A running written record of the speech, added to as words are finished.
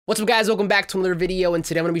What's up guys, welcome back to another video, and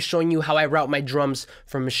today I'm going to be showing you how I route my drums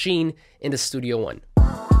from Maschine into Studio One.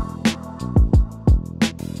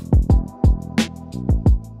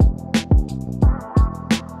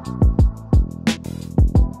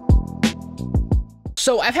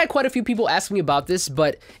 So I've had quite a few people ask me about this,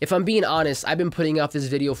 but if I'm being honest, I've been putting off this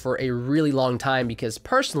video for a really long time because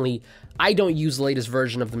personally, I don't use the latest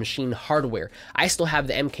version of the Maschine hardware. I still have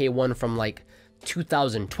the MK1 from like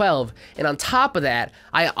 2012, and on top of that,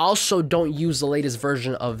 I also don't use the latest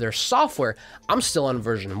version of their software. I'm still on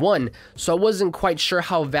version 1, so I wasn't quite sure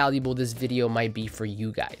how valuable this video might be for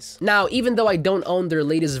you guys. Now, even though I don't own their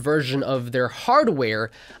latest version of their hardware,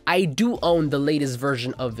 I do own the latest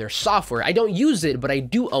version of their software. I don't use it, but I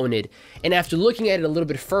do own it, and after looking at it a little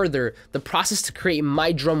bit further, the process to create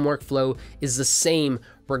my drum workflow is the same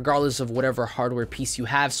regardless of whatever hardware piece you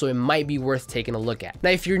have, so it might be worth taking a look at.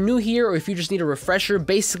 Now, if you're new here or if you just need a refresher,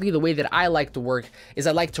 basically the way that I like to work is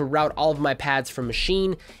I like to route all of my pads from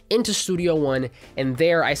Maschine into Studio One, and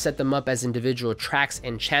there I set them up as individual tracks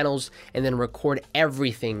and channels and then record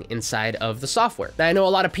everything inside of the software. Now, I know a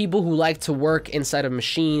lot of people who like to work inside of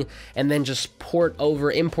Maschine and then just import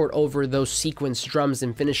over those sequence drums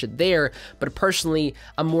and finish it there, but personally,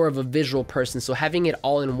 I'm more of a visual person, so having it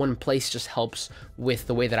all in one place just helps with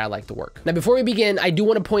the way that I like to work. Now, before we begin, I do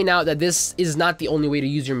want to point out that this is not the only way to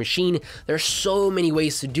use your Maschine. There are so many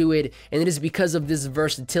ways to do it, and it is because of this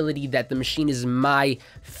versatility that the Maschine is my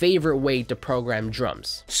favorite way to program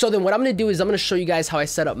drums. So then what I'm going to do is I'm going to show you guys how I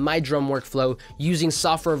set up my drum workflow using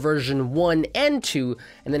software version 1 and 2,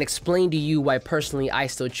 and then explain to you why personally I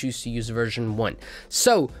still choose to use version 1.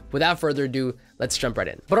 So without further ado, let's jump right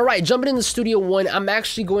in. But all right, jumping into Studio One, I'm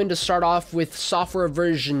actually going to start off with software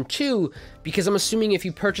version 2 because I'm assuming if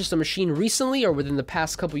you purchased a Maschine recently or within the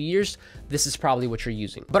past couple years, this is probably what you're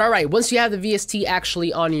using. But all right, once you have the VST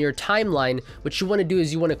actually on your timeline, what you want to do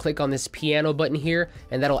is you want to click on this piano button here,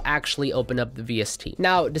 and that'll actually open up the VST.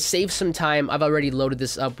 Now, to save some time, I've already loaded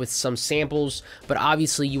this up with some samples, but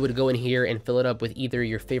obviously you would go in here and fill it up with either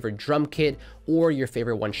your favorite drum kit or your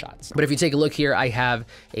favorite one-shots. But if you take a look here, I have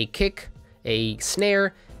a kick, a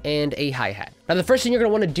snare, and a hi-hat. Now, the first thing you're going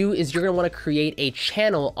to want to do is you're going to want to create a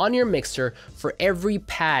channel on your mixer for every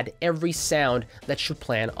pad, every sound that you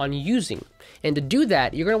plan on using. And to do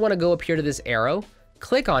that, you're going to want to go up here to this arrow,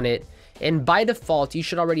 click on it, and by default, you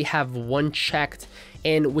should already have one checked.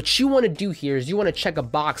 And what you want to do here is you want to check a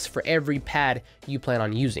box for every pad you plan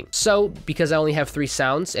on using. So because I only have 3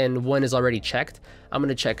 sounds and 1 is already checked, I'm going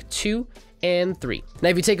to check 2 and 3. Now,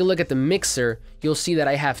 if you take a look at the mixer, you'll see that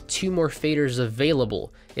I have 2 more faders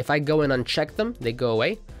available. If I go and uncheck them, they go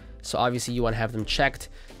away. So obviously you want to have them checked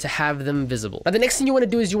to have them visible. Now, the next thing you want to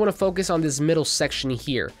do is you want to focus on this middle section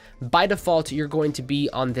here. By default, you're going to be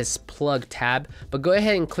on this plug tab, but go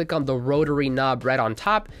ahead and click on the rotary knob right on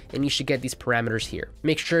top, and you should get these parameters here.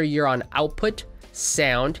 Make sure you're on output,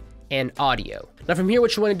 sound, and audio. Now, from here,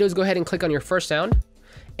 what you want to do is go ahead and click on your first sound,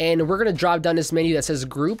 and we're going to drop down this menu that says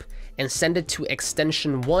group and send it to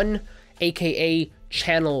extension 1, aka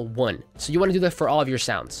channel 1. So you want to do that for all of your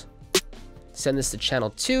sounds. Send this to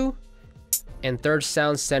channel 2, and third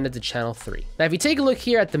sound, send it to channel 3. Now, if you take a look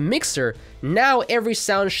here at the mixer, now every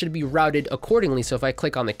sound should be routed accordingly. So if I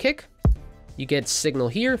click on the kick, you get signal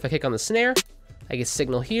here. If I click on the snare, I get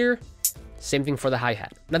signal here. Same thing for the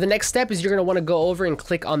hi-hat. Now, the next step is you're going to want to go over and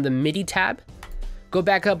click on the MIDI tab. Go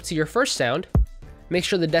back up to your first sound. Make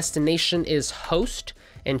sure the destination is host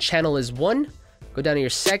and channel is 1. Go down to your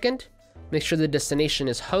second. Make sure the destination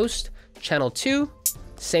is host, channel 2.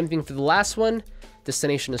 Same thing for the last one.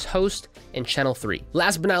 Destination is host and channel 3.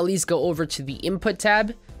 Last but not least, go over to the input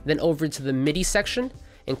tab, then over to the MIDI section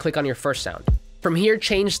and click on your first sound. From here,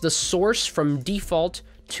 change the source from default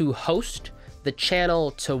to host, the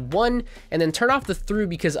channel to 1, and then turn off the through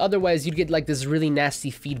because otherwise you'd get like this really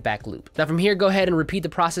nasty feedback loop. Now, from here, go ahead and repeat the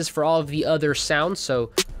process for all of the other sounds.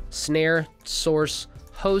 So snare, source,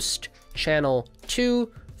 host, channel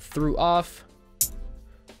 2, through off,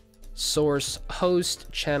 source,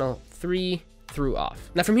 host, channel 3, through off.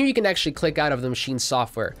 Now, from here, you can actually click out of the Maschine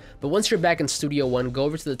software, but once you're back in Studio One, go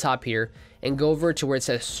over to the top here and go over to where it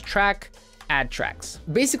says track, add tracks.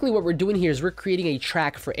 Basically, what we're doing here is we're creating a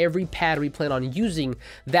track for every pad we plan on using.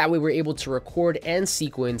 That way we're able to record and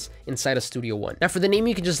sequence inside of Studio One. Now, for the name,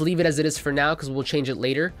 you can just leave it as it is for now because we'll change it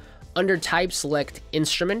later. Under type, select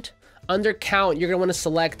instrument. Under count, you're gonna want to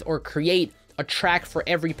select or create a track for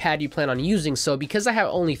every pad you plan on using. So because I have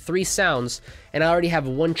only 3 sounds and I already have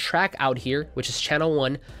 1 track out here, which is channel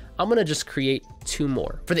 1, I'm gonna just create 2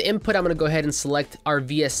 more. For the input, I'm gonna go ahead and select our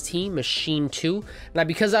VST, Maschine 2. Now,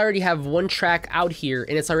 because I already have 1 track out here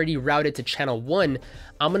and it's already routed to channel 1,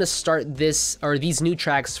 I'm gonna start these new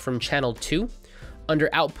tracks from channel 2. Under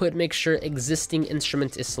output, make sure existing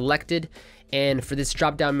instrument is selected. And for this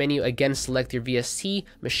drop-down menu, again, select your VST,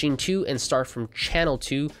 Maschine 2, and start from channel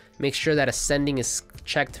 2. Make sure that ascending is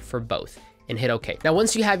checked for both and hit OK. Now,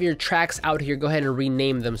 once you have your tracks out here, go ahead and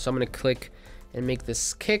rename them. So I'm gonna click and make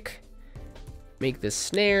this kick, make this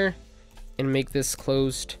snare, and make this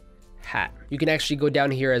closed hat. You can actually go down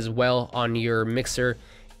here as well on your mixer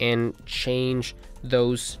and change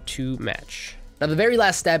those to match. Now, the very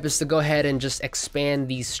last step is to go ahead and just expand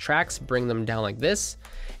these tracks, bring them down like this,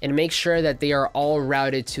 and make sure that they are all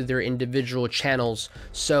routed to their individual channels.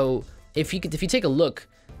 So if you take a look,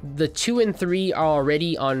 the 2 and 3 are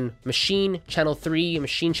already on Maschine channel 3,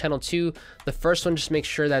 Maschine channel 2. The first one, just make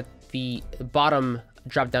sure that the bottom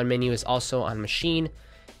drop-down menu is also on Maschine,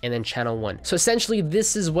 and then channel 1. So essentially,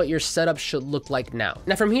 this is what your setup should look like now.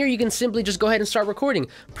 Now from here, you can simply just go ahead and start recording.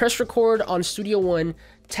 Press record on Studio One,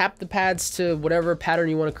 tap the pads to whatever pattern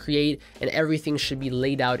you want to create, and everything should be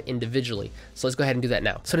laid out individually. So let's go ahead and do that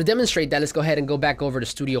now. So to demonstrate that, let's go ahead and go back over to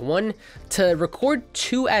Studio One. To record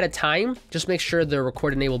 2 at a time, just make sure the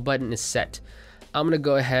record enable button is set. I'm gonna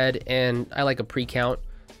go ahead and I like a pre-count.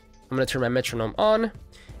 I'm gonna turn my metronome on,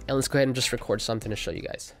 and let's go ahead and just record something to show you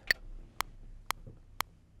guys.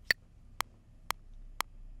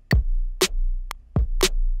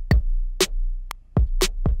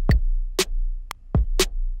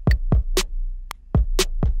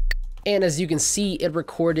 And as you can see, it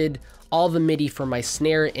recorded all the MIDI for my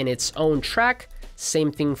snare in its own track.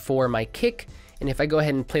 Same thing for my kick. And if I go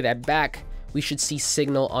ahead and play that back, we should see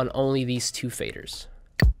signal on only these 2 faders.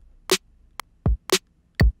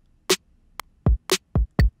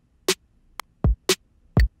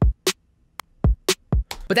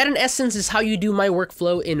 But that in essence is how you do my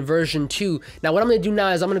workflow in version 2. Now what I'm gonna do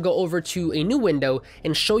now is I'm gonna go over to a new window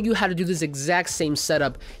and show you how to do this exact same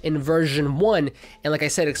setup in version 1. And like I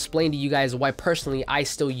said, explain to you guys why personally I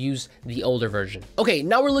still use the older version. Okay,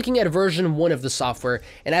 now we're looking at version 1 of the software,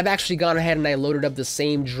 and I've actually gone ahead and I loaded up the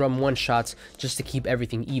same drum one-shots just to keep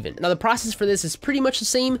everything even. Now the process for this is pretty much the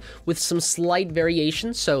same with some slight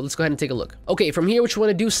variations, so let's go ahead and take a look. Okay, from here what you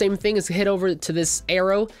wanna do, same thing, is hit over to this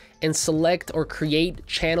arrow and select or create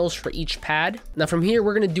channels for each pad. Now from here,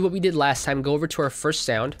 we're gonna do what we did last time. Go over to our first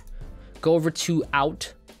sound, go over to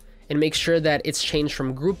out, and make sure that it's changed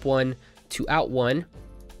from group 1 to out 1.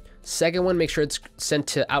 Second one, make sure it's sent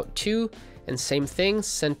to out 2, and same thing,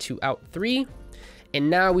 sent to out 3.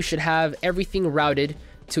 And now we should have everything routed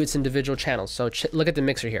to its individual channels. So look at the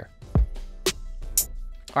mixer here.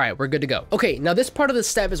 All right, we're good to go. Okay, now this part of the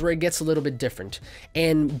step is where it gets a little bit different.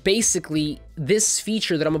 And basically, this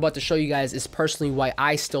feature that I'm about to show you guys is personally why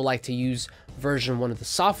I still like to use version 1 of the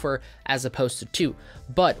software as opposed to 2.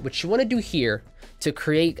 But what you wanna do here to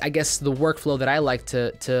create, I guess, the workflow that I like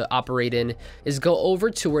to operate in is go over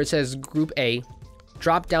to where it says Group A,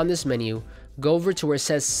 drop down this menu, go over to where it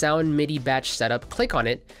says Sound MIDI Batch Setup, click on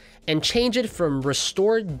it, and change it from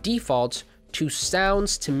Restore Defaults to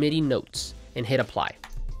Sounds to MIDI Notes, and hit Apply.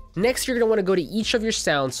 Next, you're gonna wanna go to each of your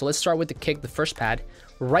sounds. So let's start with the kick, the first pad,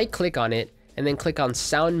 right click on it, and then click on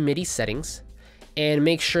Sound MIDI Settings, and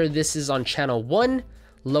make sure this is on channel 1,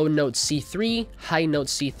 low note C3, high note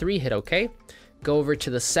C3, hit OK. Go over to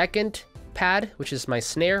the second pad, which is my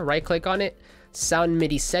snare, right click on it, Sound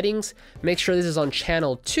MIDI Settings, make sure this is on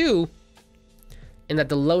channel 2, and that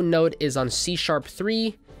the low note is on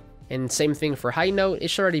C#3, and same thing for high note. It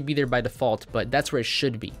should already be there by default, but that's where it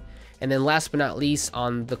should be. And then last but not least,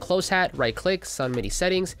 on the close hat, right click, Sound MIDI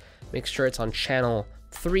Settings, make sure it's on channel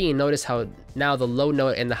 3, and notice how now the low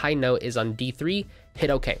note and the high note is on D3, hit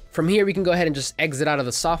OK. From here, we can go ahead and just exit out of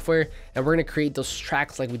the software, and we're gonna create those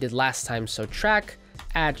tracks like we did last time. So track,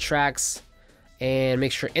 add tracks, and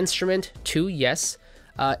make sure instrument 2, yes.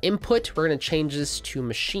 Input, we're gonna change this to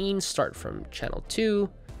Maschine, start from channel 2.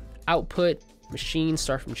 Output, Maschine,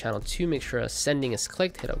 start from channel 2, make sure ascending is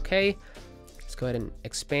clicked, hit OK. Let's go ahead and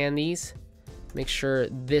expand these. Make sure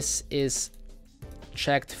this is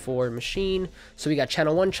checked for Maschine. So we got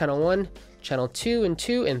channel 1, channel 2 and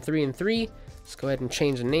 2, and 3 and 3. Let's go ahead and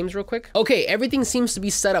change the names real quick. Okay, everything seems to be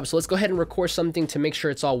set up. So let's go ahead and record something to make sure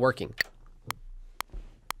it's all working.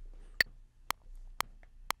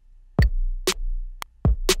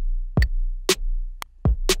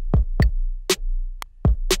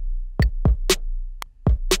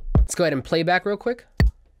 Let's go ahead and play back real quick.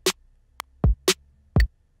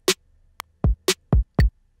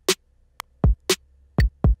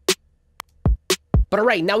 But all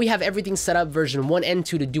right, now we have everything set up, version 1 and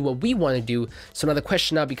 2, to do what we want to do. So now the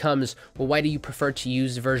question now becomes, well, why do you prefer to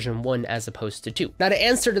use version 1 as opposed to 2? Now the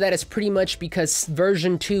answer to that is pretty much because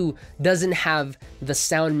version 2 doesn't have the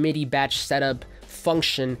sound MIDI batch setup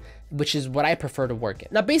function, which is what I prefer to work in.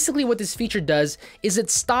 Now basically what this feature does is it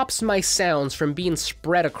stops my sounds from being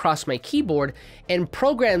spread across my keyboard and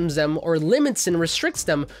programs them or limits and restricts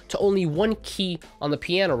them to only one key on the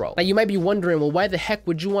piano roll. Now you might be wondering, well, why the heck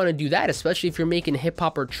would you want to do that, especially if you're making hip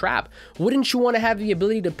hop or trap? Wouldn't you want to have the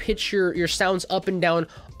ability to pitch your sounds up and down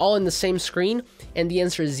all in the same screen? And the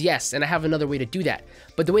answer is yes, and I have another way to do that.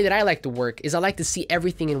 But the way that I like to work is I like to see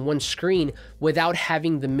everything in one screen without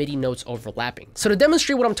having the MIDI notes overlapping. So to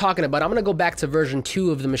demonstrate what I'm talking about, I'm gonna go back to version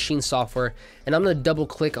 2 of the Maschine software, and I'm gonna double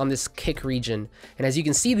click on this kick region. And as you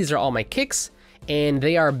can see, these are all my kicks, and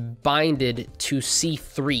they are binded to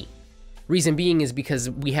C3. Reason being is because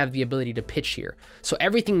we have the ability to pitch here. So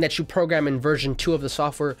everything that you program in version 2 of the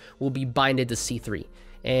software will be binded to C3.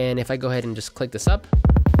 And if I go ahead and just click this up,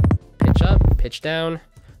 pitch down,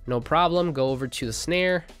 no problem. Go over to the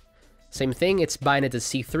snare, same thing, it's binded to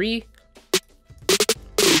C3,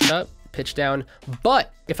 pitch up, pitch down.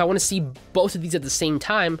 But if I want to see both of these at the same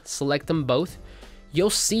time, select them both,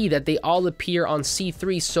 you'll see that they all appear on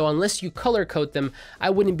C3. So unless you color code them,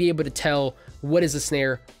 I wouldn't be able to tell what is the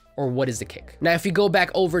snare or what is the kick. Now, if you go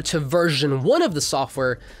back over to version 1 of the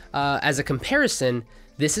software, as a comparison,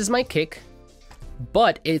 this is my kick,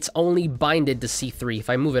 but it's only binded to C3. If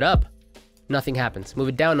I move it up, nothing happens. Move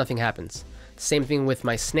it down, nothing happens. Same thing with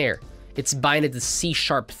my snare. It's binded to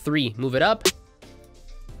C#3. Move it up,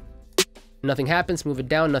 nothing happens. Move it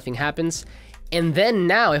down, nothing happens. And then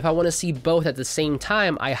now, if I want to see both at the same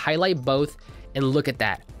time, I highlight both, and look at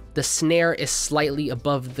that. The snare is slightly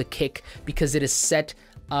above the kick because it is set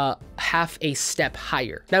half a step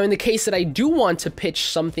higher. Now, in the case that I do want to pitch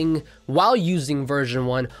something while using version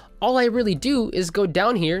 1, all I really do is go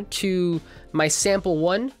down here to my sample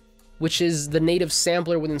 1, which is the native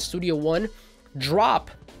sampler within Studio One, drop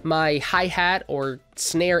my hi-hat or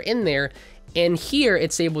snare in there, and here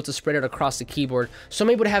it's able to spread it across the keyboard, so I'm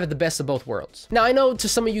able to have the best of both worlds. Now I know to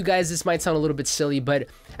some of you guys this might sound a little bit silly, but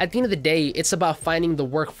at the end of the day, it's about finding the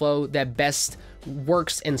workflow that best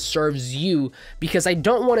works and serves you, because I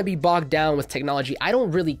don't want to be bogged down with technology. I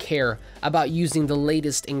don't really care about using the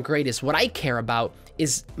latest and greatest. What I care about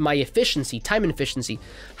is my efficiency, time and efficiency.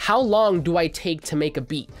 How long do I take to make a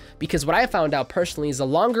beat? Because what I found out personally is the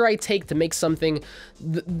longer I take to make something,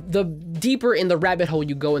 the deeper in the rabbit hole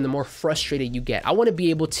you go and the more frustrated you get. I want to be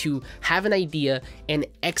able to have an idea and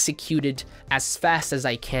execute it as fast as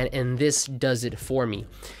I can, and this does it for me.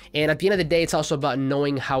 And at the end of the day, it's also about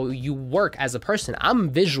knowing how you work as a person. I'm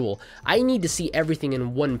visual. I need to see everything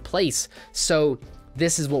in one place. So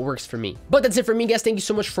this is what works for me. But that's it for me, guys. Thank you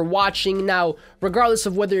so much for watching. Now, regardless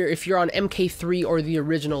of whether if you're on MK3 or the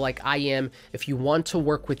original like I am, if you want to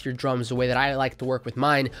work with your drums the way that I like to work with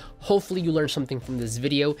mine, hopefully you learned something from this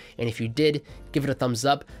video. And if you did, give it a thumbs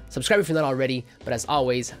up. Subscribe if you're not already. But as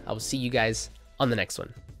always, I will see you guys on the next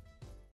one.